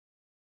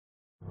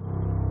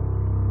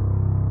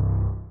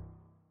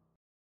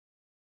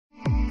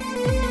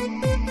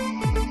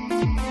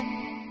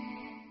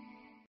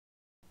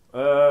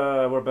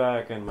we're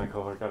back, and my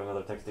cohort got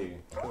another texty.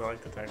 Because I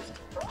like the text.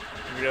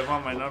 If you guys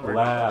want my number.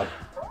 Lab.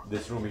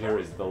 This room here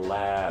is the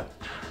lab.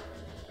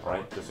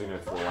 Alright? Just so you know,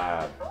 it's the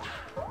lab.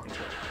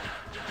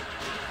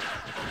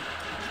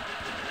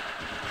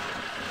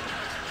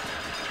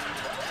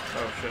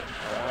 Oh shit.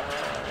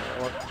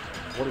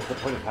 What is the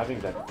point of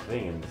having that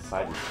thing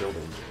inside this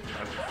building?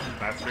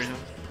 That's the reason.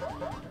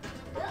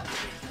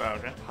 Oh,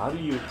 okay. How do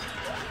you...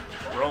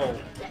 Roll.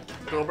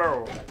 Do a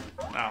barrel.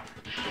 Now.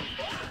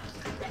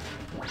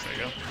 There you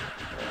go.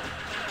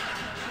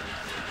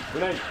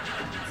 Grenade!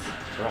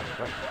 Right.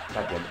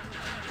 Back in.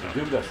 No.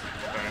 Do this.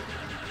 Sorry.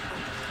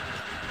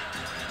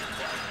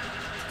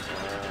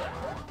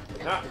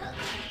 Ah!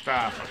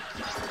 Ah, fuck.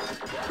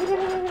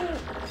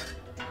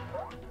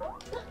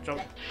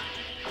 Jump.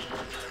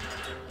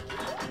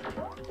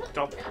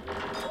 Jump.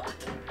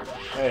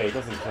 Hey, it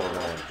doesn't kill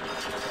man.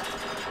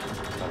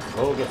 That's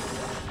bogus.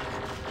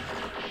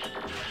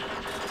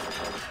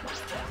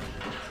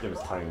 This game is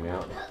tiring me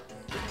out.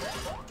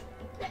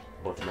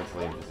 Both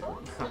mentally and physically.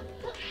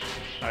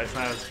 It's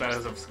not as bad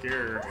as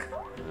Obscure.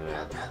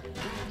 Yeah.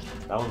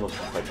 That one looks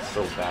like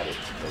so bad it's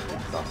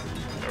exhausting.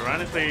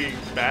 Ironically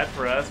bad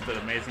for us, but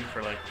amazing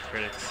for like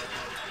critics.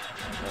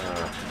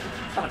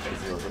 Not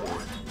amazing, it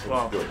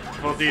was good.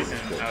 Well,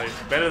 decent, at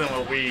least. Better than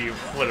what we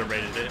would have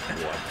rated it.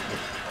 Yeah.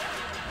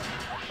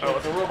 Oh,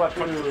 it's a robot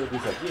dude.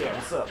 He's like, yeah,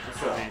 what's up?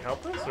 What's up? Does he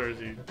help us, or is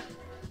he... He's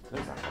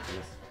not helping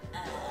us.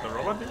 The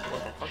robot dude?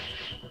 What the fuck?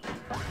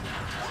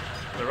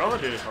 The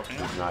robot dude is helping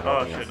us? He's not oh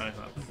helping shit, us. no he's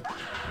not.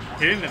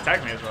 He didn't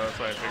attack me as well, that's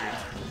why I figured.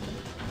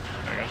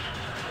 There you go.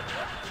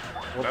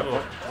 What That the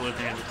little fuck? blue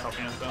thing is just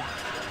helping us though.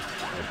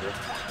 Okay.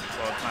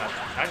 Well, it's not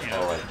attacking us.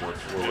 Oh, like, we're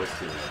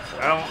risking it. So.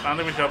 I don't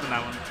think we should open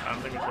that one. I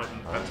don't think we should open.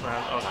 That's what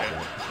happened. Okay.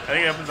 I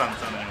think it opens on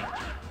its own anyway.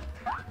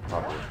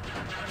 Probably.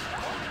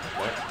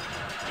 What?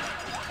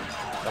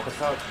 Help us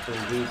out,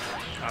 dude.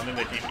 I don't think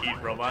they can eat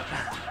robot.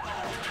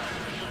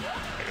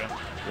 There you go.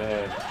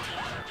 Yeah.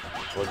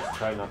 Well, just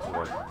try not to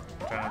like...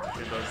 Try not to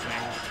shoot those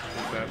things.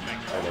 Shoot that thing.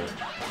 Okay.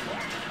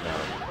 No.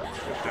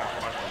 Yeah,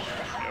 fuck.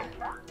 Yep.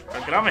 Oh,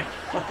 get on me!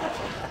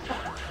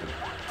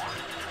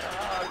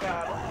 Oh,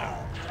 God.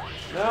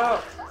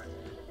 No!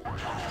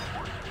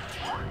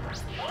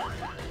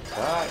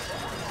 Die!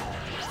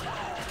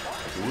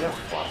 Do you have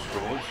flash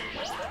grenades?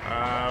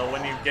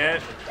 When you get,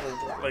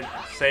 like,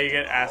 say you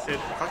get acid.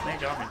 Fuck me,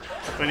 get on me.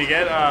 When you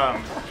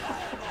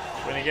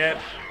get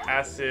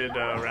acid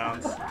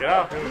rounds, get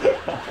off.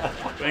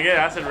 When you get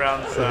acid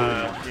rounds,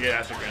 you get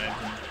acid grenades.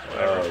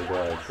 Oh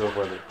god, it's so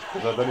funny. I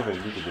don't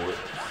even need to do it.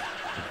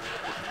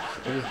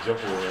 I'm just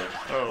jumping around.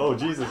 Oh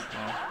Jesus! Oh.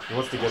 He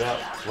wants to get out.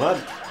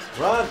 Run!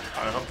 Run!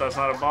 I hope that's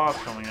not a boss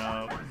coming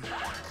up.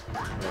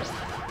 Yeah.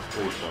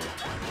 Please don't.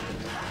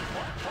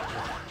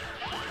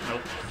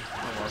 Nope.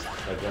 No boss.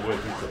 Like, I'm gonna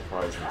be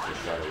surprised and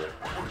just shot away.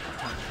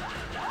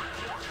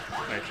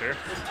 Make sure.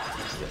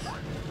 Yes.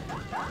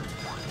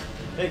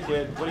 Hey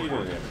kid, what are you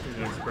doing here? He's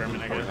an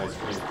experiment, I Oh, guess. ice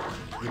cream.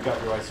 You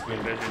got your ice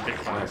cream. There's your dick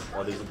clown. Nice.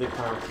 Oh, there's a dick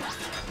clown.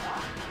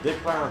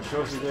 Dick clown,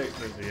 show us your dick.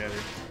 There's the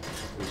Yeti.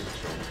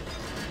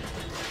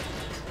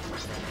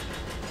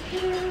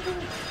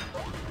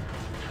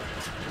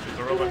 There's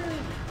a robot.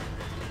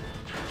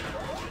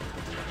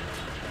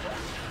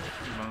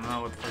 I don't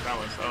know what the fuck that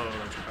was. Oh,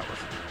 that's what that was.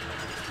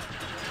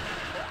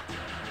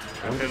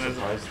 I wouldn't be There's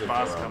surprised a if,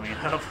 boss coming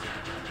up.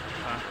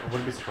 I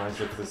wouldn't be surprised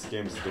if this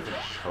game's different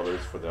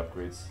colors for the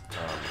upgrades.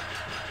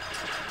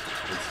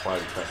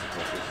 Inspired classic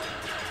colors.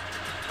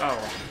 Oh,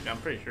 yeah, I'm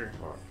pretty sure.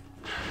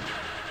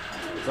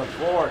 It's a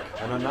fork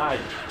and a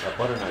knife, a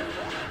butter knife.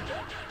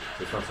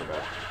 So it's not so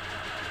bad.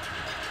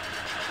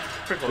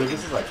 Pretty Dude, cool.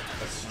 this is like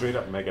a straight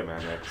up Mega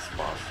Man X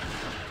boss.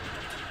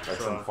 Like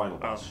So, some final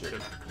boss shit.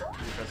 shit.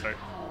 You press start.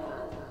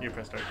 You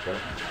press start. Okay.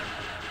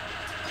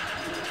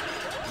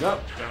 No.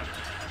 Damn it.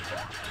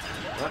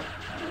 What?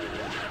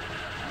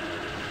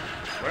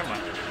 Where am I?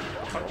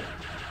 Fuck.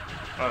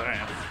 Oh, there I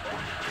am.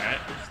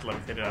 Alright, just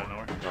levitated out of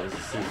nowhere. No, this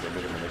is seriously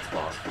Mega Man X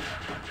boss.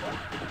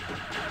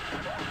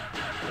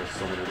 There's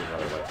so many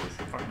other like this.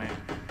 Fuck me.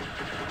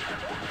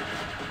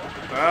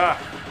 Ah!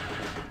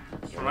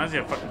 This reminds me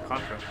of fucking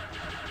Contra.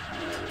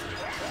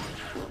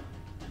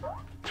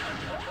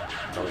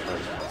 That was my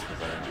response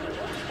because I didn't know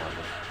what to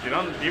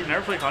respond with. You've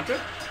never played Contra?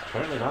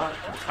 Apparently not.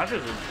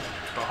 Contra's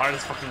the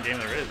hardest fucking game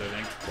there is, I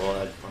think.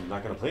 Well, I'm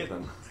not gonna play it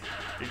then.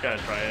 You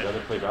gotta try I'd it.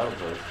 rather play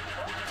Battletoads.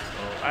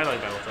 Oh, I like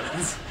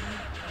Battletoads.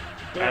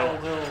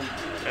 Battletoads!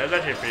 It's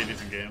actually a pretty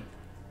decent game.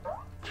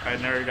 I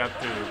never got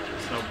to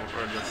snowboard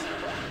or just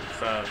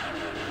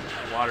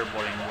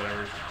waterboarding,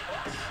 whatever,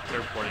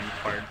 surfboarding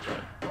part,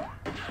 but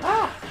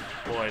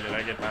boy, did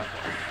I get that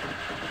far.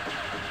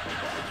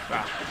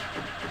 Ah.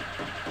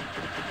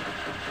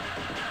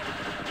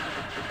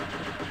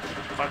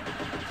 Fuck.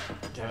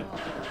 Damn it. I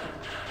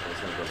was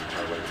gonna go the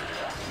entire way.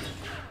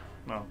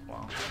 No,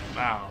 well.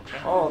 Now,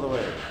 okay. All the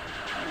way.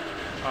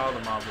 Oh,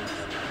 the mob is.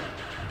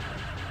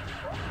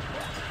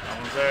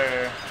 Someone's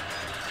there.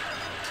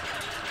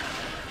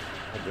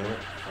 God damn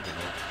it. Fucking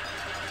hell.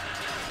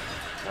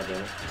 God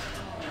damn it.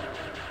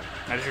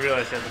 I just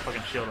realized he has a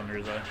fucking shield under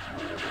his eye.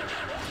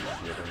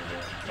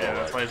 Yeah,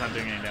 that's why he's not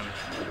doing any damage.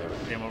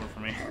 Game over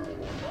for me.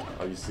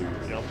 Are you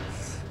serious? Yep.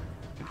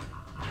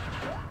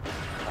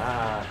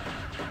 Ah.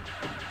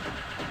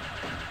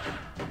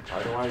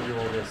 Why do I do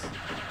all this?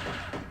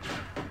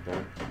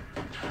 Okay.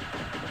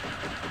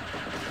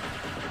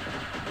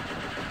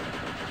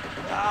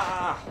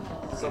 Ah!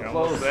 So You're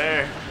close. almost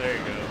there. There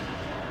you go.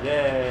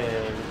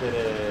 Yay! We did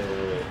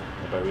it!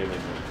 By we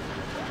made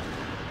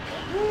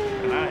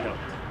And I helped.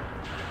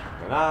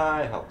 And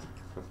I helped.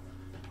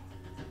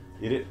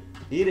 Eat it.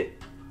 Eat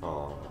it.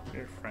 Aww.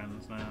 We're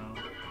friends now.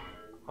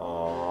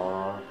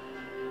 Aww.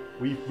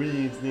 We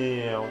friends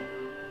now.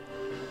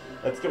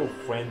 Let's go,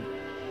 friend.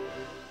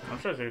 I'm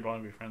sure they'd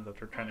want to be friends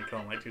after trying to kill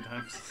him like 2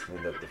 times.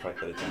 And the fact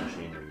that it's a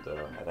machine and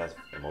it has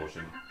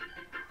emotion.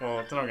 Well,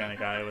 it's an organic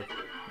eye with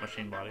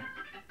machine body.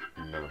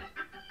 No.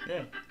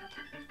 Yeah.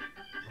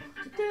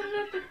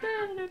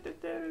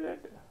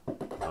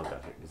 Okay.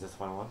 Is this the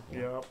final one? Yeah.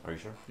 Yep. Are you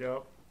sure?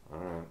 Yep.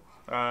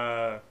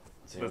 Alright.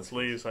 Let's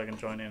leave so I can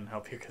join in and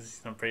help you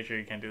because I'm pretty sure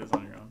you can't do this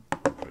on your own.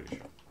 Pretty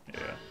sure.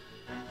 Yeah.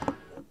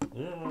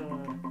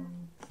 Yeah.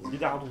 Let's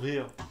get out of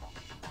here.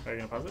 Are you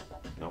gonna pause it?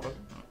 No.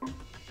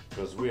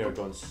 Because we are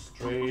going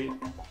straight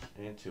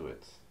into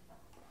it.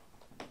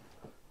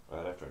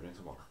 Right after I drink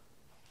some water.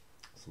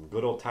 Some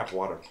good old tap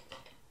water.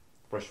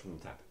 Fresh from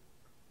the tap.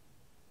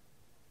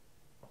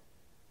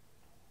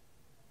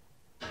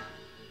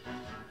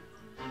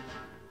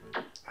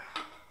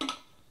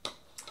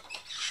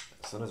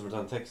 As soon as we're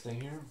done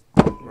texting here,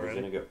 we're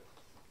gonna go.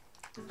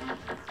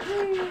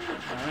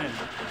 Alright.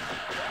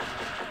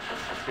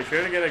 Be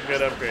sure to get a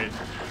good upgrade.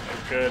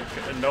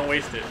 And don't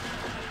waste it.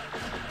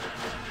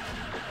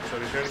 So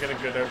be sure to get a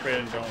good upgrade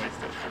and don't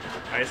waste it.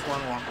 Ice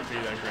one won't be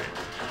that great.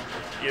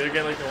 Either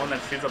get like the one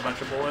that shoots a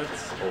bunch of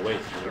bullets. Oh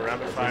wait, the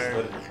rapid fire.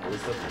 But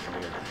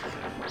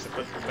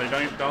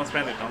don't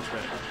spend it. Don't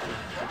spend it.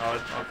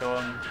 I'll kill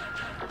him.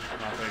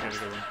 Not gonna get a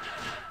good one.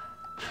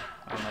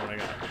 I don't know what I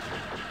got.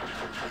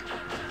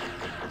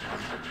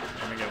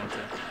 Let me get one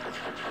too.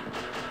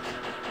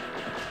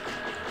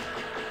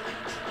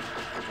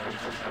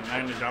 I'm not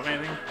gonna drop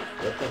anything.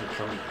 Let them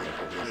come.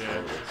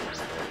 Yeah.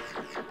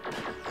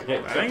 Okay. I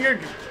think you're.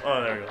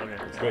 Oh, there we go. Okay.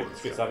 It's great.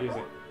 It's good. Stop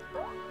using.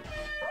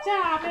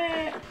 Stop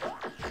it!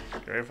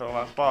 Get ready for the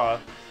last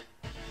boss.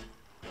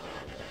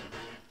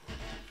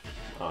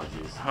 Oh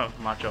jeez.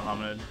 Macho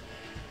Hominid.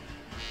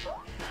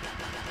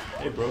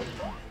 Hey bro.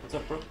 What's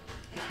up, bro?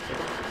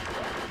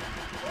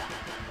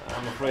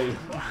 I'm afraid.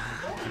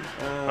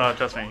 Oh,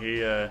 trust me,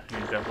 he's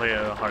definitely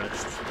the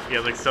hardest. He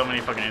has like so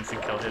many fucking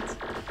instant kill hits.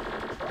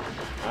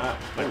 Like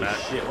holy that.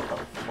 shit! What the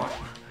fuck?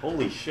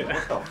 Holy shit!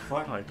 What the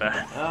fuck? Like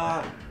that.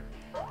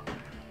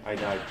 I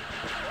died.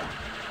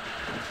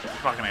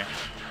 Fucking A.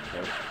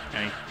 Yep.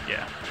 And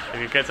yeah. If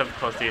he gets up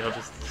close to you, he'll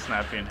just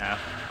snap you in half.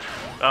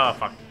 Oh,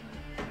 fuck.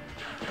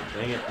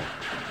 Dang it.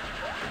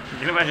 You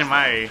can imagine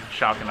my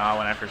shock and awe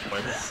when I first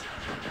played this.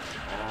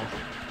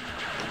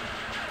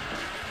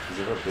 Did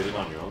you ever beat it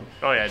on your own?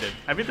 Oh yeah, I did.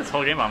 I beat this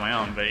whole game on my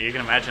own, but you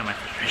can imagine my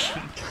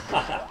frustration.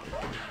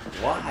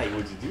 Why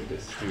would you do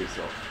this to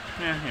yourself?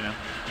 Yeah, you know,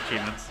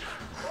 achievements.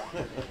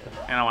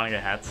 And I want to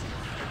get hats.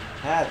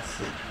 Hats!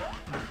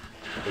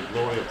 The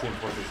glory of Team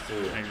Fortress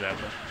 2.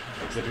 Exactly.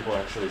 Except people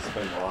actually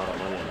spend a lot of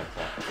money on that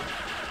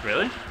crap.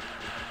 Really? I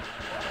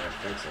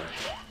think so.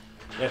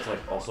 Yeah, it's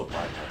like also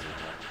buy hats and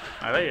crap.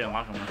 I thought you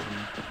unlock them with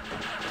some...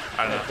 I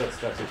don't know.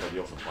 That's it, but you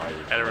also buy it.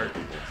 Edward.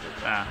 People and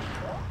shit. Ah.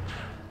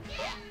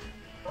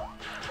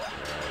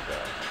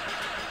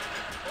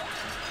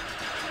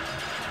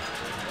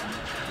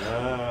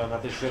 No,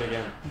 not this shit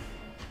again.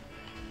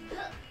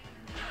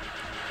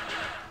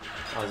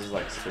 Oh, this is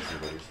like Space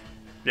Invaders.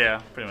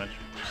 Yeah, pretty much.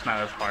 It's not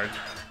as hard.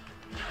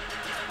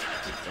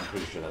 I'm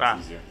pretty sure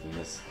that's easier than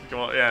this.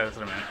 Well, yeah, that's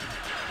what I meant.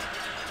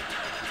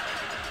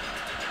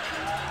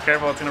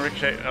 Careful, it's gonna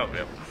ricochet. Oh,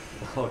 yep.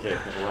 Okay,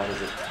 well, how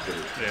does it do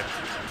it? Yeah.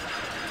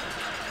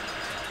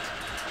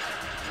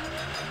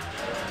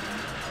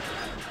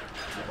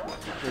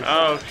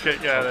 Oh shit,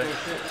 yeah. Oh,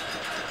 shit.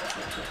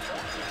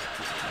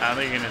 I don't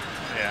think you're gonna.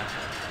 Yeah.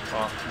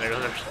 Well, there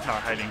goes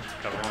our hiding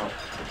cover.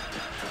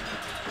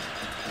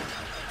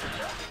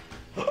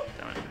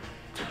 Damn it.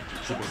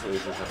 Cheapest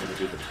lasers happen to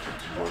be the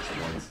worst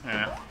ones.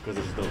 Yeah. Because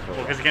they just don't cover.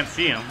 Well, because you can't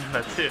see them.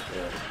 That's it.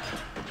 Yeah.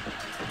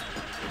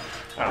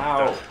 Oh,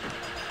 Ow!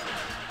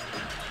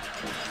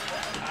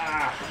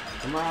 Ah!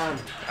 Come on!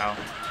 Ow.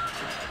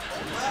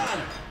 Come on!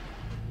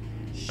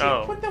 Shit,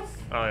 Oh. what the f-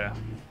 Oh, yeah.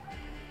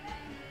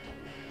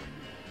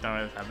 Don't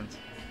know what happens.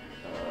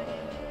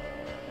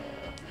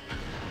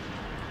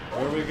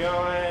 Where are we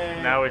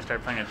going? Now we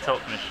start playing a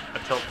tilt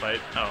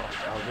fight. Oh.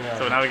 Okay.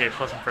 So now we get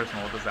close and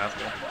personal with this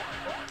asshole.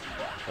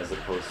 As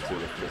opposed to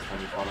the first time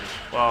you fought him?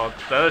 Well,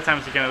 the other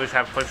times you can at least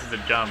have places to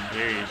jump.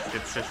 Here,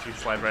 it's just you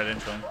slide right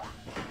into him.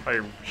 Or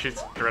he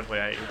shoots directly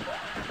at you.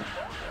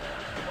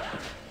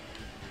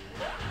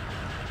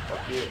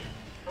 Fuck you.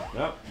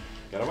 Nope.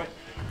 Got away.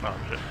 Oh,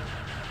 shit.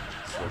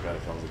 Swear to God,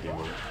 if I was a game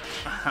over.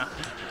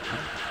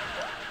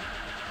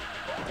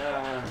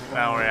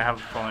 Don't worry, I have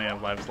plenty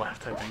of lives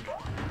left, I think.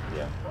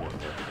 Yeah.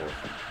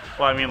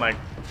 Well, I mean, like,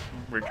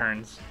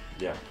 returns.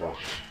 Yeah, 4.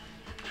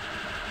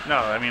 No,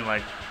 I mean,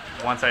 like,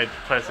 once I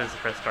press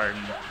start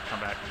and come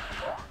back.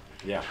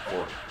 Yeah,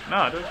 4. No,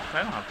 I don't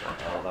have 4.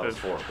 Oh, that was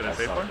 4. Did I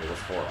say 4? It was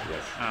 4,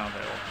 yes. Oh,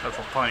 okay, well, that's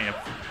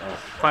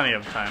plenty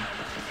of time.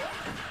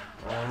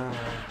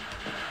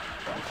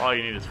 All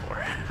you need is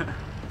 4.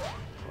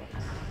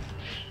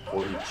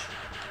 4 each.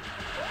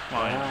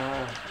 Well,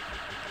 yeah.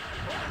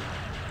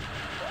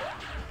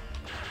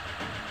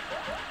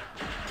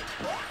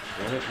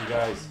 Damn it, you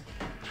guys.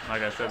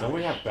 Like I said, Don't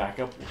we have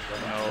backup? No.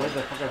 Where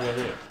the fuck are they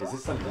here? Is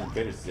this some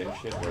Invader Zim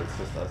shit where it's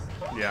just us?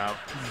 Yeah.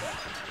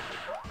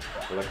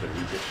 We're like the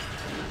Regent.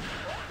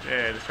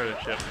 Yeah, I destroyed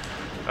a ship.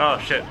 Oh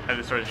shit, I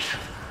destroyed a ship.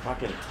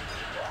 Fucking.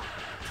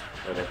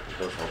 Are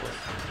those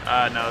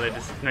hopeless? No, they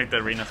just make the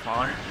arena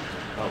smaller.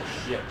 Oh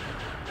shit.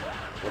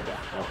 What the?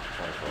 Oh,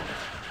 sorry.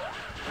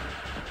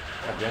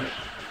 God damn it.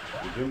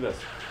 You're doing this.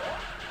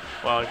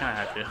 Well, I kinda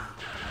had to.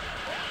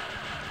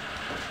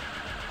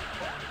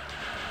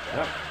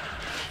 Yep.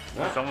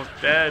 It's almost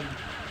dead.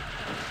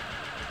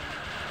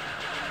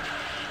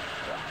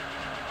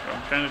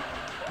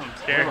 I'm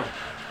scared.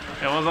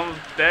 It was almost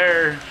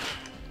there.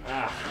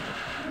 Ah.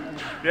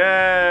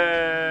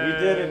 Yay! We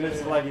did it.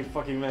 It's a laggy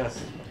fucking mess.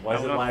 Why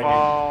is it lagging?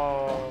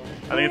 Fall.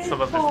 I think it's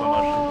supposed to be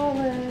slow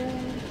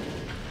motion.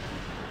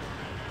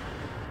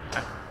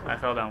 I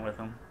fell down with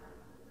him.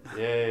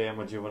 Yay, I'm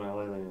a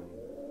juvenile alien.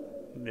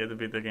 You have to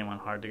beat the game on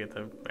hard to get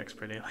the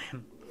expert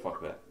alien.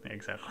 Fuck that. Yeah,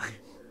 exactly.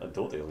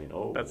 Adult alien,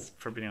 oh. That's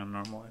for being on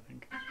normal, I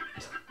think.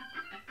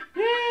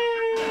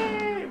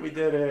 Yay! We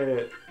did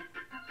it!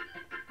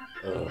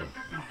 Ugh.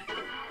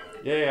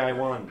 Yay, I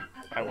won.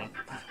 I won.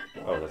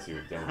 Oh, that's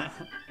you. Damn it.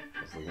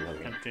 That's looking at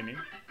me.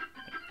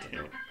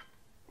 Continue.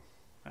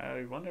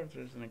 I wonder if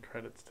there's any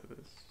credits to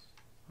this.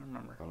 I don't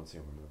remember. I don't see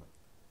one.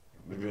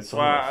 Maybe it's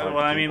Well,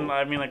 I mean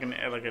like an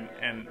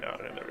end. Oh,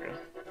 okay, there we go.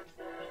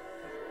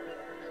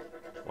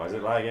 Why is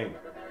it lagging?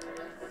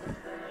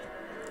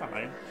 It's not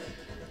lagging.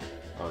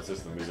 Oh, it's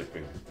just the music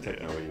being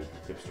techno, you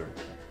hipster.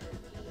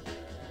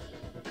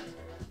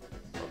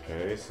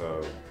 Okay,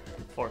 so.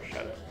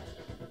 Foreshadow.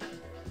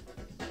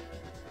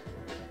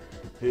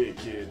 Hey,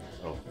 kid.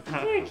 Oh.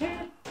 Hey,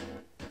 kid.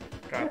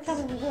 Got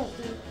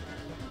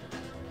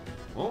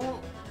Oh.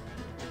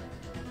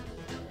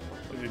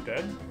 Was he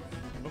dead?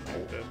 Looks like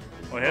he's dead.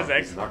 Well, he has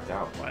X. He's knocked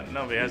out. What?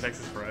 No, but he has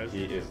X's for eyes.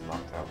 He is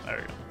knocked out. There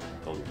we go.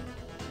 Told you.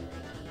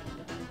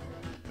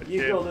 The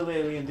You kid, go, little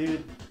alien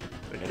dude.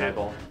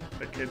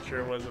 the kid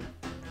sure was a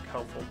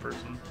helpful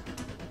person.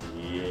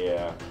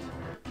 Yeah.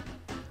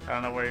 I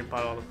don't know where he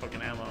bought all the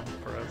fucking ammo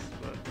for us,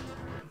 but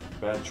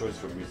Bad choice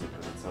for music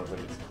because it sounds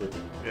like it's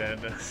clipping. yeah,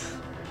 it does.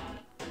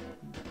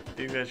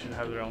 These guys should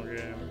have their own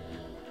game.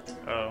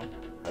 Oh.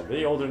 Are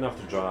they old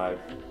enough to drive?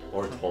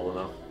 Or tall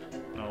enough?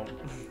 No.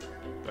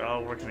 They're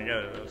all working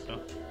together though, so.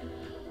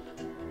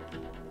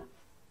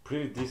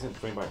 Pretty decent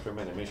frame-by-frame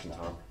animation,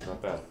 Tom. Not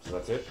bad. So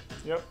that's it?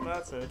 Yep,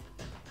 that's it.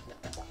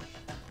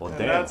 Well, And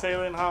damn. that's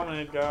Alien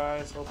Hominid,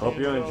 guys. Hope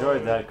you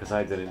enjoyed that, because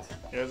I didn't.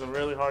 It was a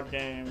really hard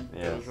game.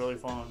 Yes. It was really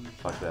fun.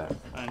 Fuck that.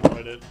 I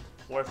enjoyed it.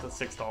 Worth the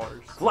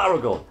 $6. Flower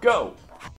Gold, go!